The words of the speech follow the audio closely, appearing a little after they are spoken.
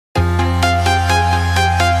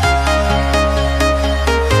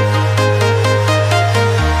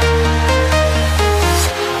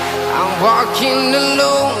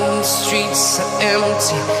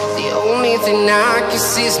See, the only thing I can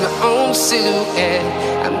see is my own silhouette.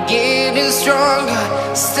 I'm getting stronger,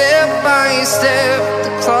 step by step. The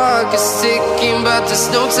clock is ticking, but there's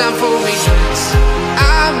no time for regrets.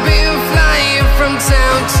 I've been flying from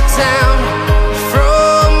town to town,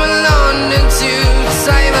 from London to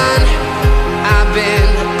Taiwan. I've been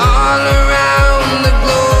all around the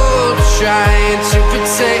globe, trying to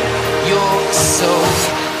protect your soul.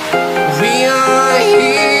 We are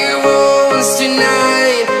heroes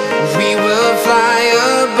tonight. We will fly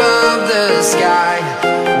above the sky.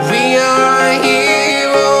 We are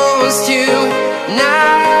heroes tonight.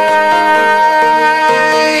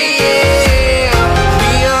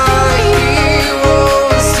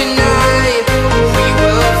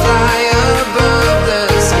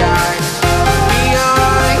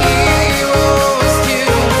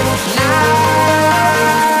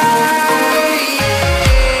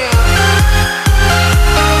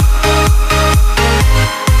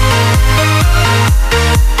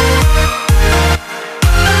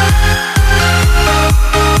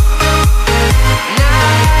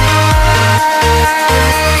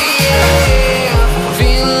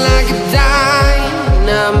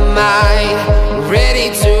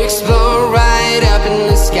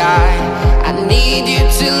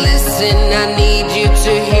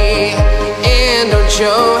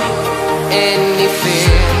 Show any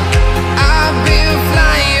fear. I've been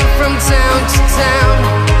flying from town to town,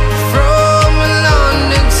 from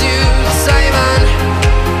London to Taiwan.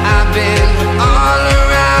 I've been all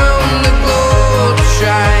around the globe,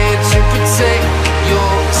 trying to protect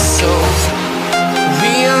your soul.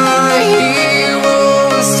 We are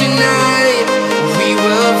heroes tonight. We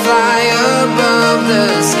will fly above the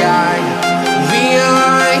sky. We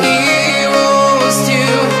are heroes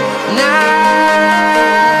tonight.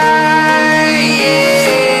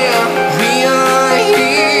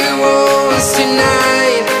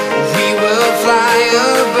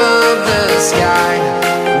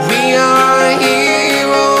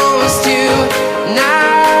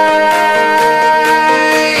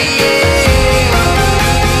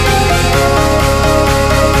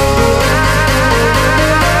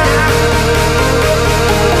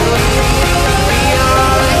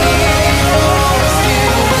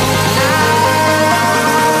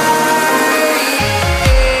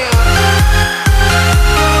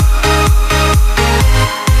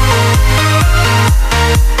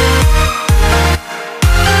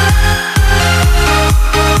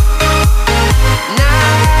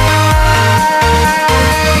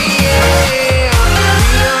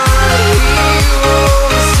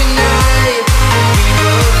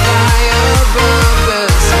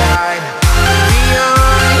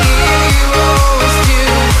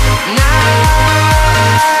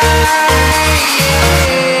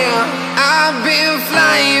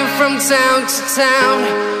 Town to town,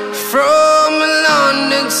 from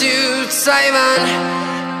London to Taiwan.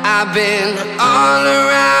 I've been all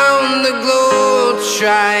around the globe,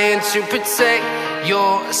 trying to protect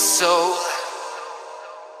your soul.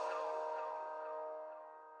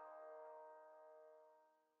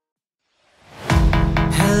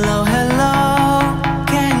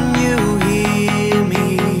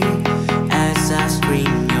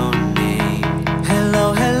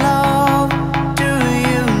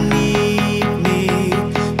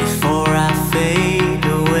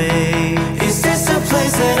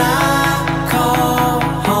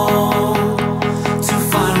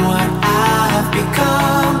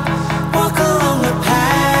 What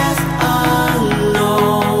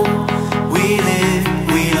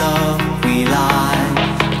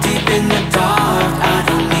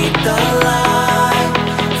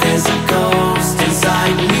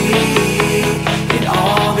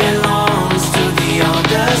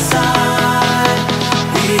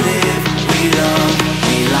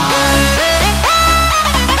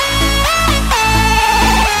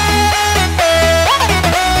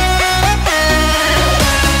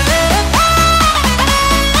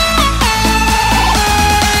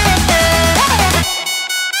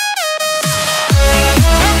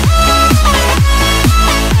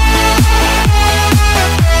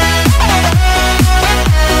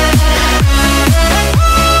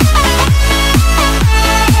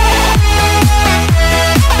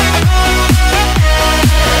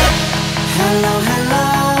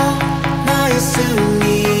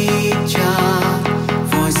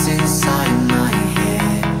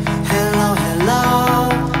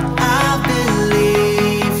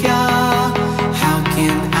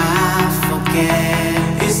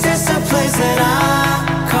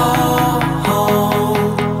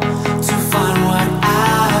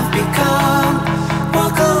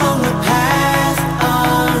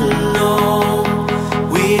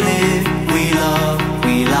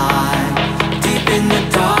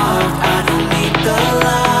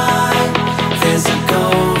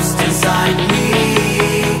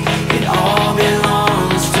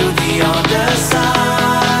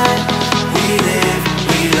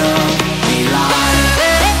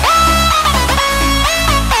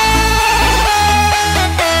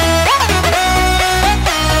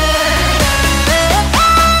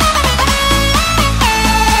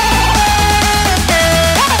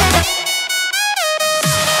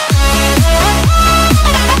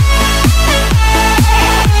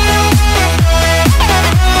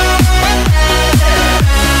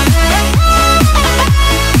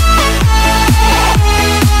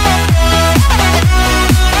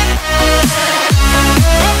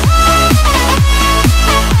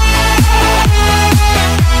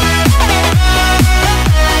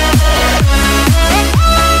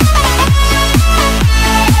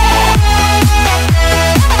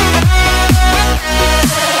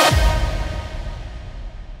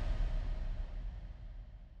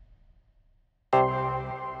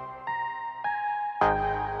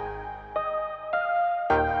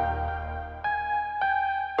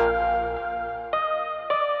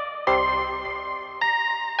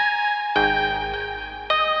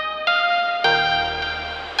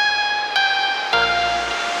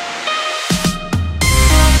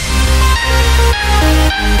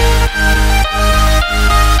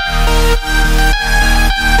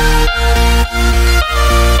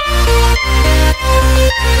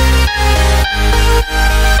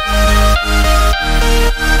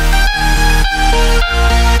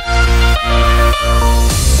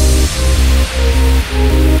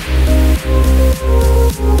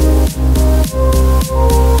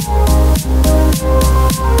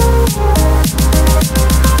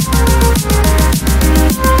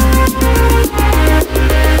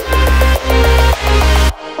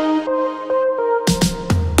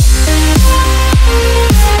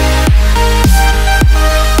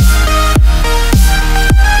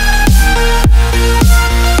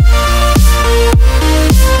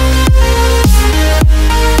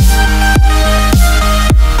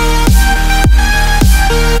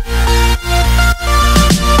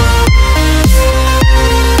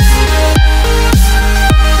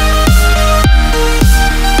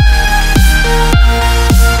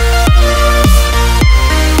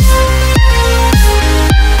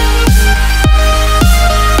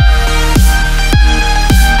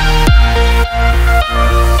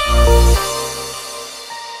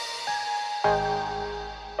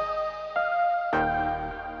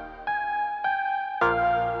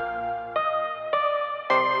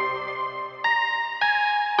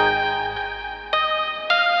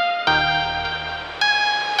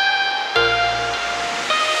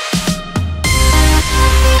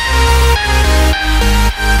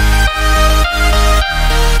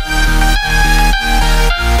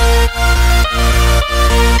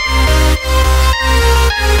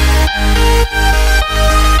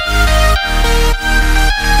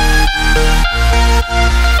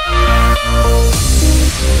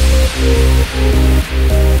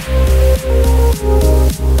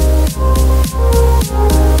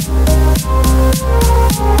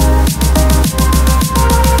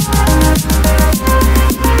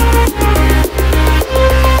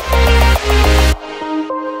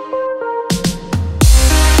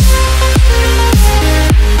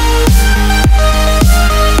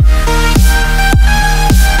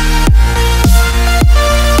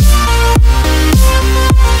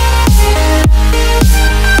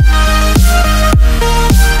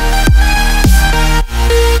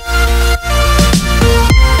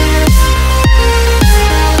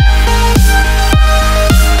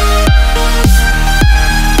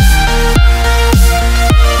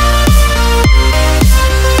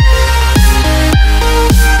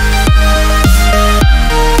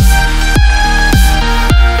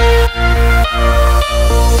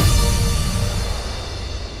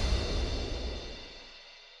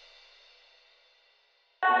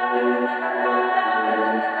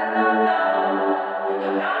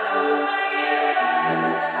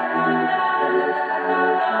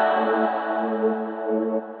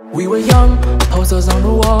young, posters on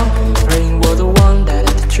the wall, praying we're the one that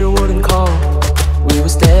a teacher wouldn't call. We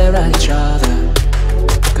would stare at each other,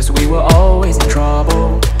 cause we were always in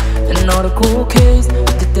trouble. And all the cool kids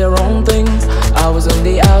did their own things. I was on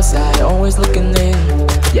the outside, always looking in.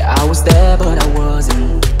 Yeah, I was there but I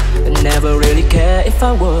wasn't, and never really cared if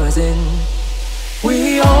I wasn't.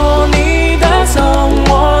 We all need that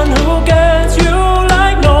someone who gets you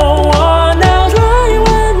like no one else, right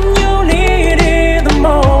when you need it the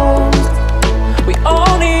most. We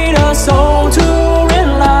all need a soul to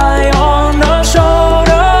rely on, a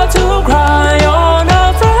shoulder to cry on,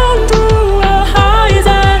 a friend through the highs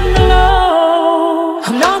and the lows.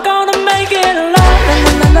 I'm not gonna make it alone, la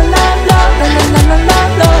la la la la la la la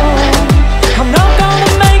la. I'm not gonna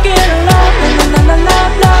make it alone, la la la la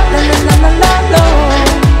la la la la la la.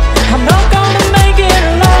 I'm not gonna make it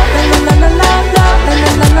alone, la la la la la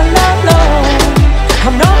la la la la.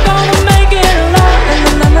 I'm not gonna make it alone, la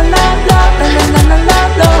la la la la la la la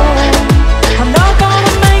la. I'm not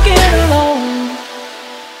gonna make it alone.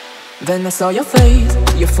 Then I saw your face,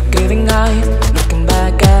 your forgiving eyes, looking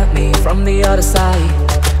back at me from the other side,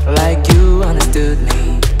 like you understood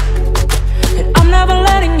me. And I'm never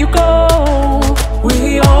letting you go.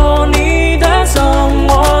 We all need that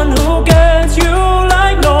someone who gets you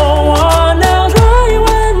like no one else, right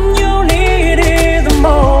when you need it the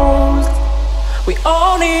most. We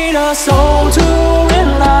all need a soul to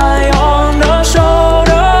rely on, a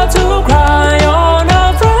shoulder to cry on,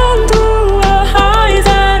 a friend through the highs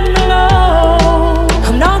and the lows.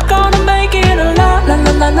 I'm not gonna make it alone, la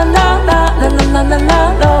la la la la la la la la la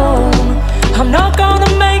la. I'm not gonna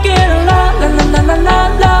make it alone, la la la la la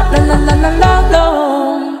la la la la la la.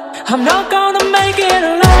 I'm not gonna make it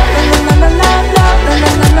alone, la la la la la la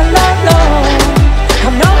la la la la.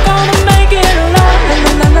 I'm not gonna make it alone, la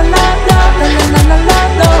la la la la la la la la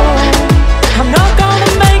la. I'm not gonna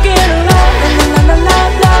make it alone, la la la la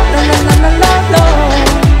la la la la la la.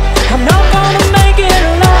 I'm not gonna make it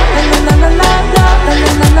alone, la la la la la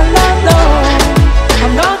la la la la.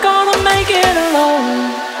 I'm not gonna make it alone.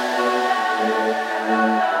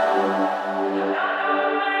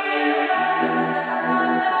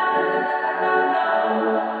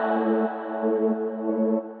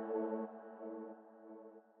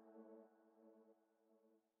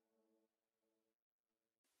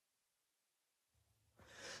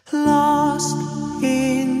 Lost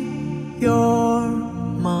in your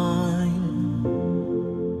mind,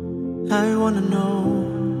 I wanna know,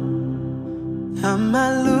 am I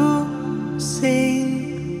losing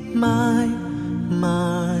my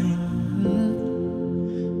mind?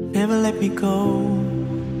 Never let me go.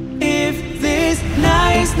 If this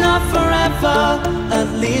night's not forever, at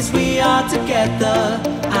least we are together.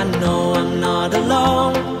 I know I'm not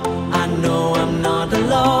alone, I know I'm not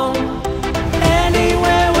alone.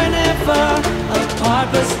 Anywhere, whenever, apart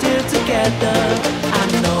but still together. I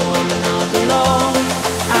know I'm not alone,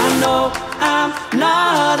 I know I'm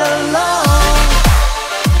not alone.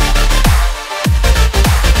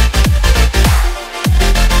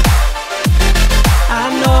 I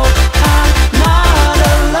know I'm not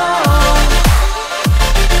alone.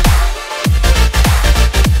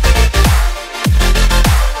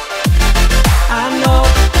 I know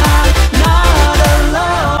I'm not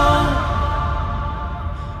alone.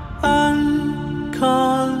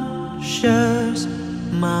 Unconscious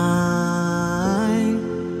mind,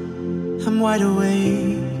 I'm wide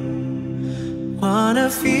awake, wanna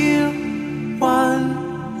feel one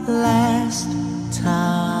last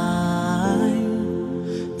time,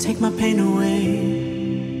 take my pain away.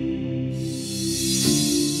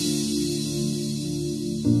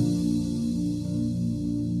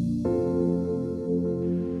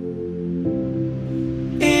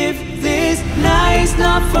 If this night's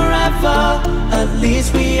not forever, at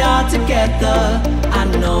least we are together. I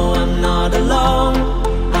know I'm not alone,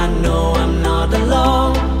 I know I'm not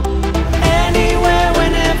alone. Anywhere,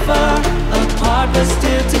 whenever, apart but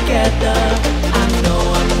still together. I know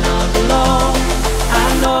I'm not alone, I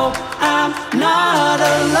know I'm not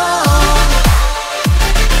alone.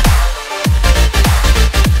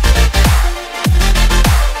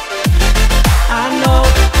 I know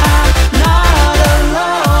I'm not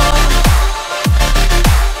alone.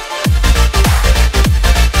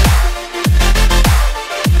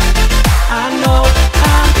 I know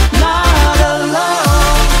I'm not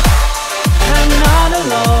alone. I'm not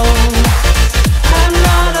alone. I'm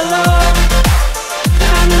not alone.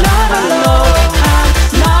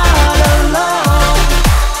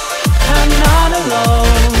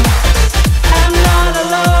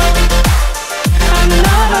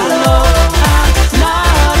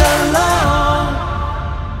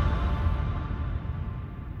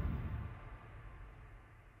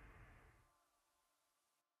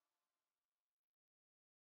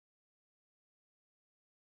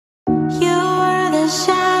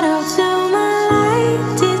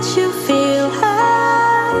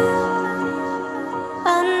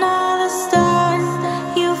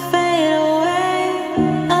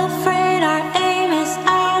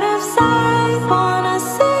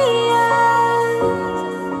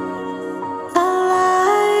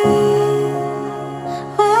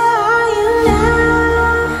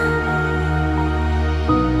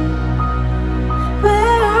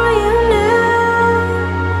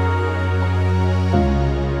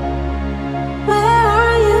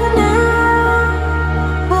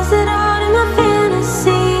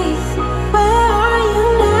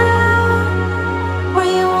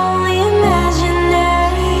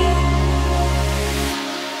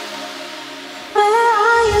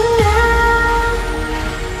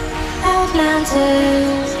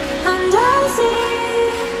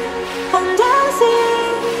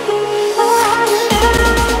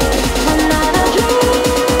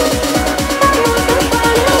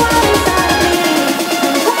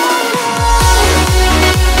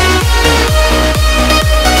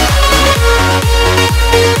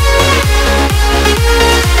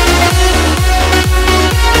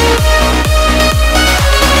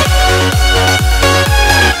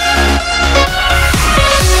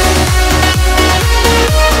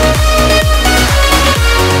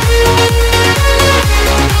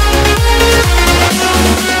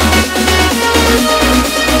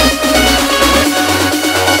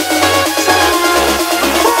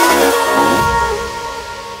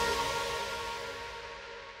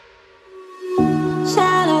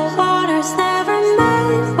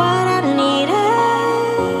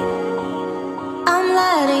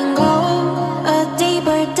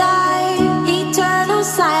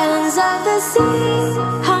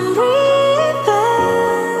 I'm breathing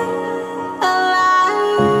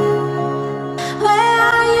alive. Where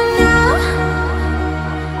are you now?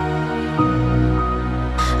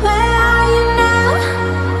 Where are you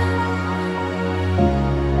now?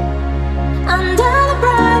 Under the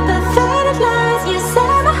bright but faded lights, you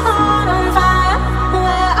set my heart on fire.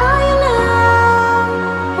 Where are you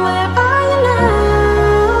now? Where are you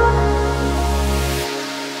now?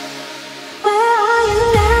 Where are you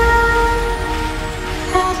now?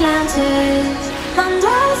 Atlantis,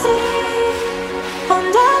 under the sea,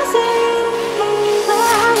 under the sea.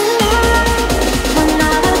 Where are you now?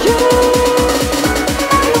 Another dream.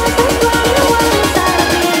 I must be running away inside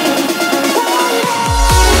of me.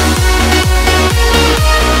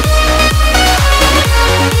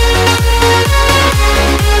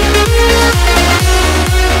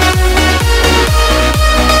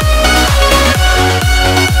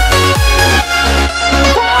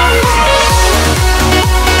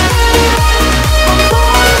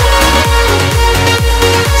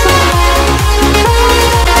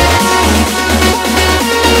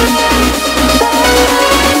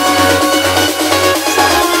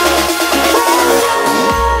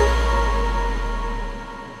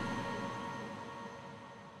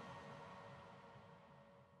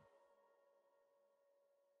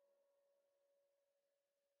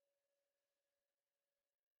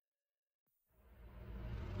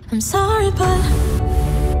 I'm sorry, but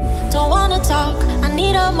don't wanna talk. I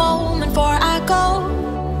need a moment before I go.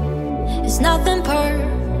 It's nothing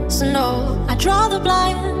personal. I draw the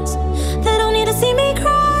blinds. They don't need to see me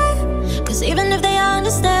cry. Cause even if they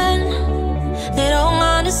understand, they don't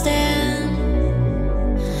understand.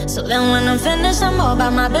 So then when I'm finished, I'm all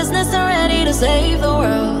about my business and ready to save the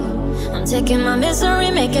world. I'm taking my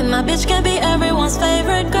misery, making my bitch can be everyone's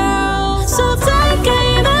favorite girl. So take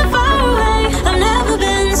aim and far away. I've never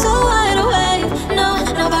been so wide awake. No,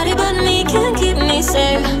 nobody but me can keep me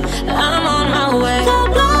safe. I'm on my way. The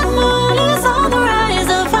blood moon is on the rise,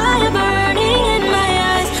 the fire burning in my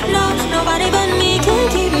eyes. No, nobody but me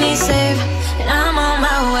can keep me safe. And I'm on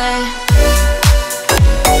my way.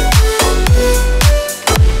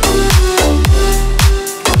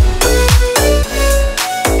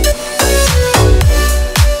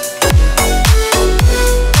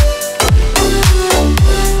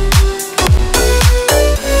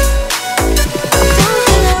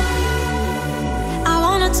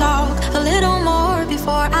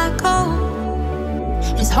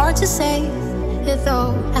 Hard to say it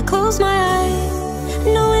though. I close my eyes,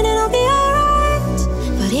 knowing it'll be alright.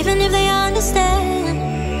 But even if they understand,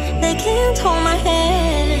 they can't hold my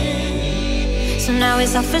hand. So now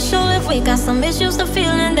it's official. If we got some issues, the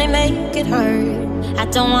feeling they make it hurt. I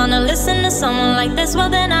don't wanna listen to someone like this. Well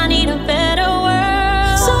then I need a better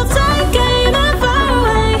world. So take aim and far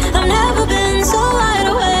away. I've never been so wide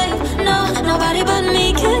awake. No, nobody but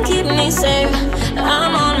me can keep me safe.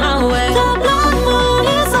 I'm on my way. The blood moon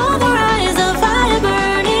is on the rise, the fire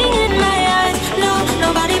burning in my eyes. No,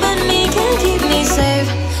 nobody but me can keep me safe.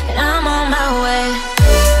 And I'm on my way.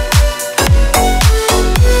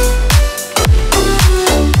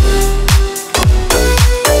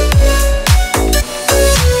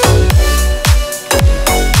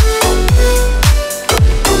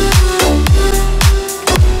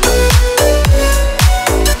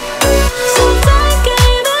 So take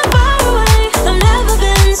aim and far away.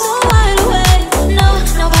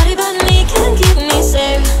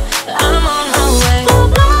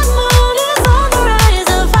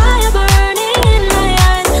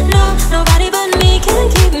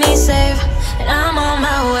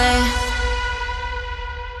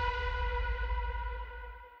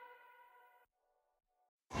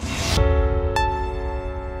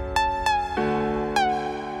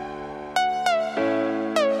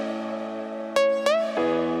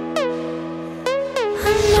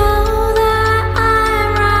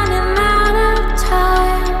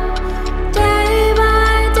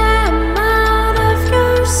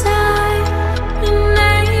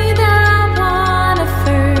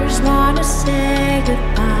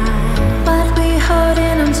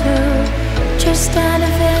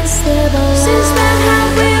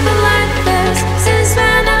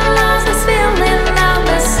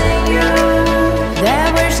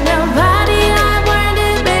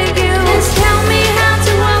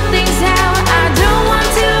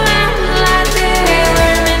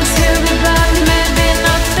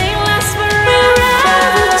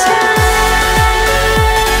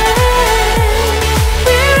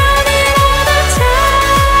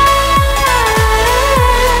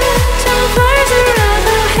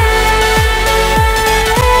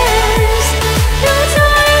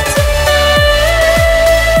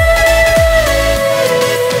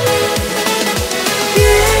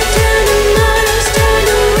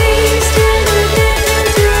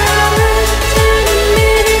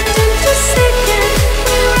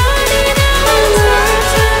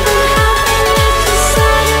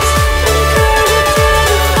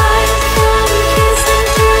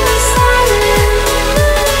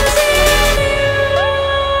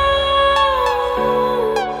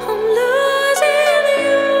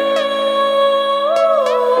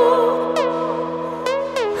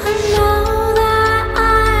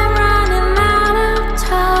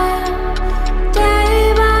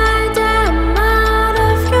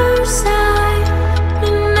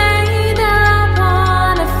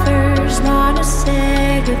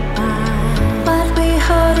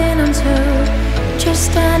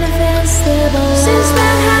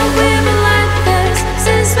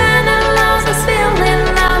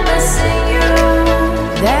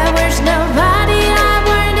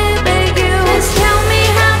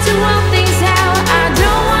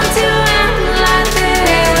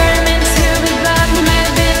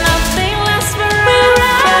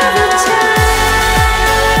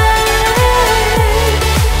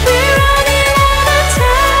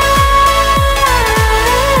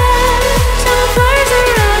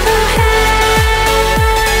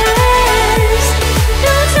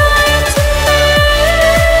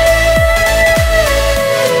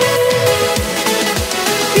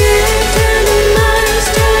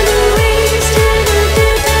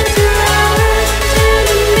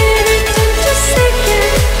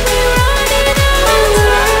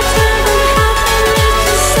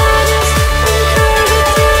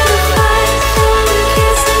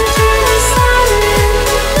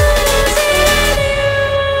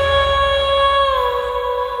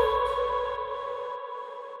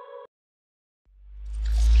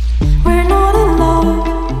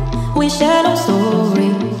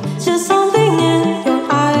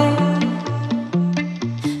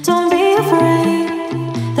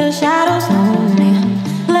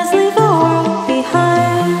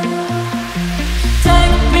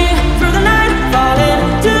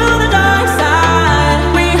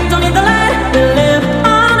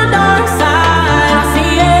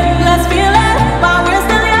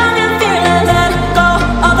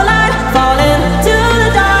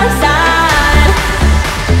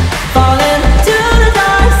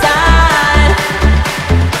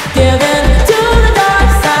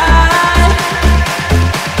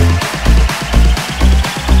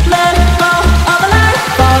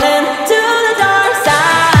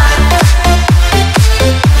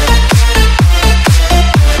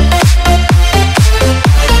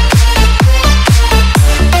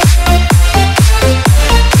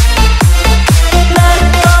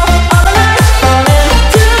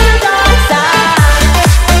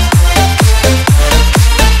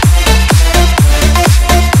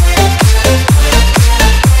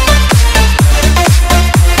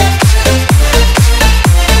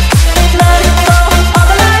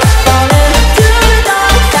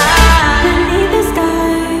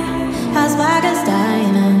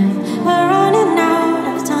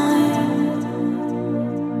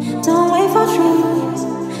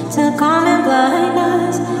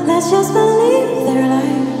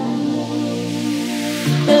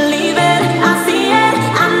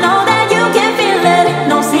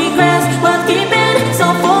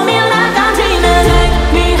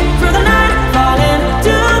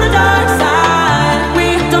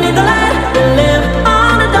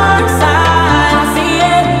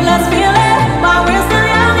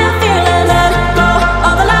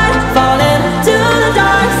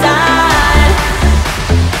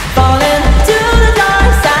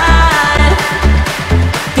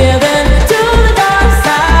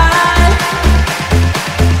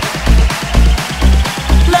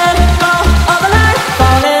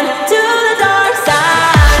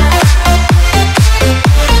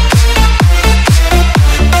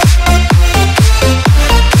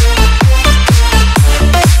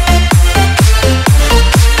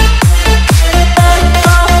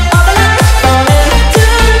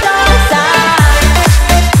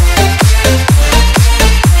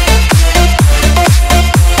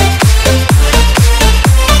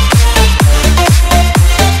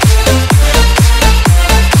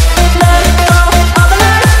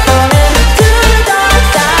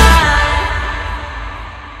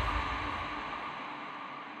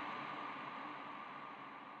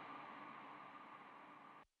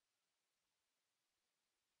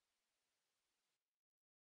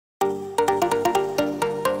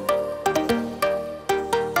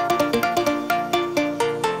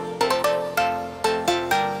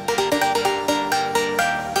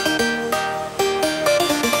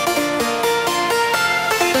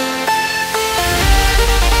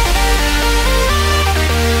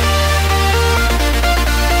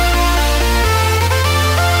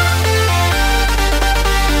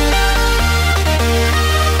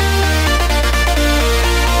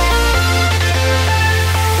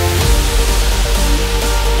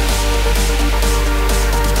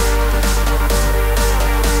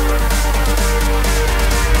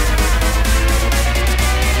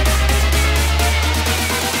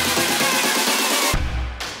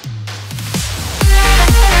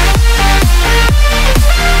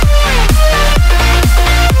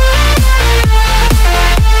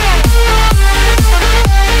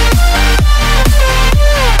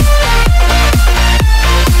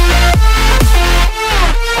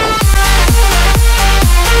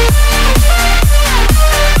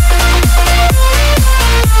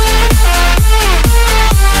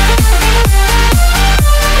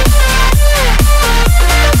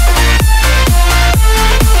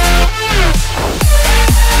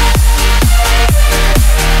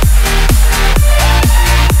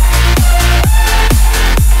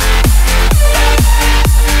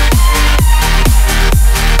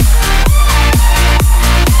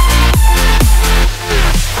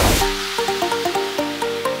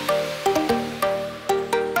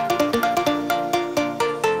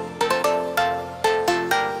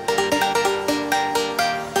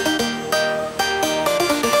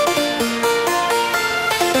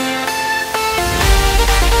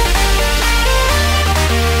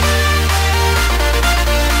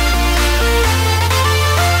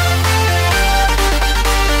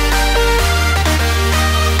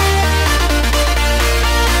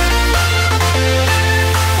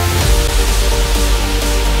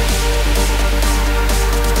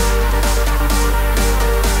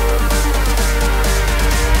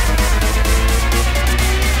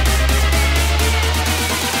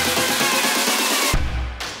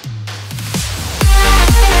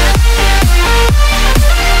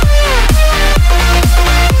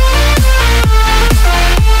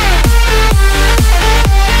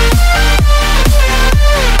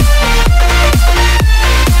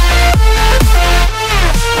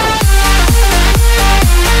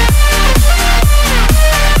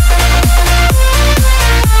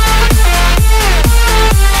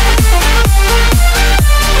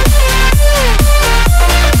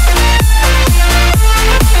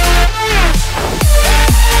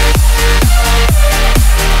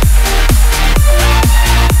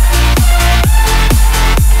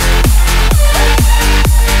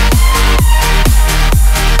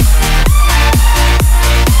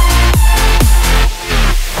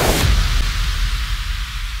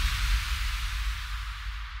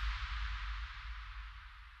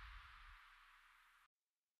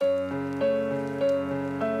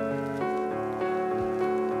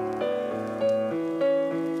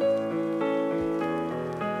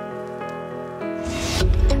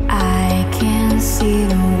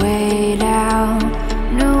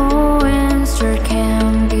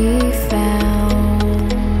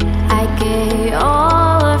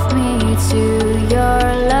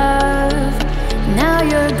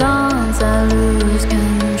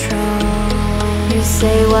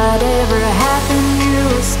 whatever happened, you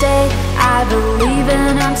stay. I believe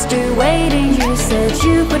and I'm still waiting. You said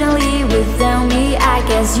you couldn't leave without me. I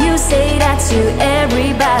guess you say that to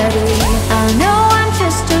everybody. I know I'm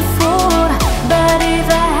just a fool, but if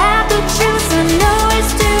I had to choose, I know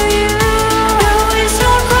it's to you. No, it's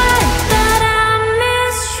not right that I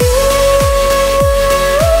miss you.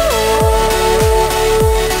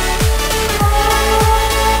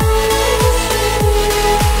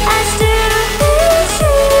 I still miss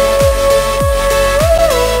you.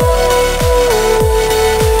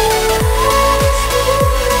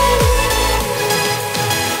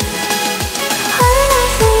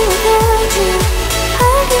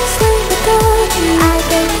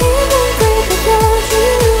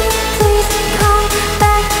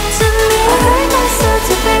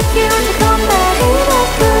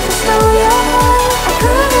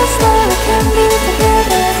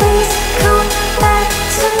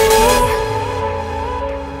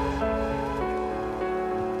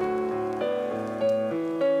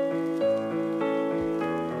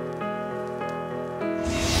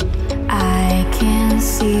 I can't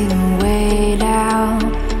see the way out.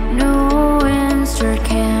 No answer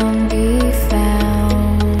can be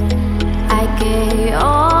found. I gave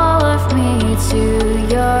all of me to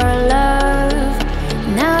your love.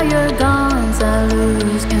 Now you're gone, so I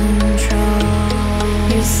lose control.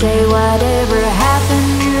 You say whatever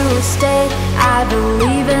happened, you stay. I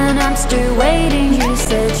believe and I'm still waiting. You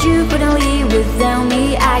said you couldn't leave without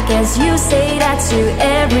me. I guess you say that to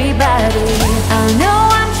everybody. I know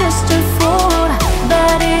I'm just a fool,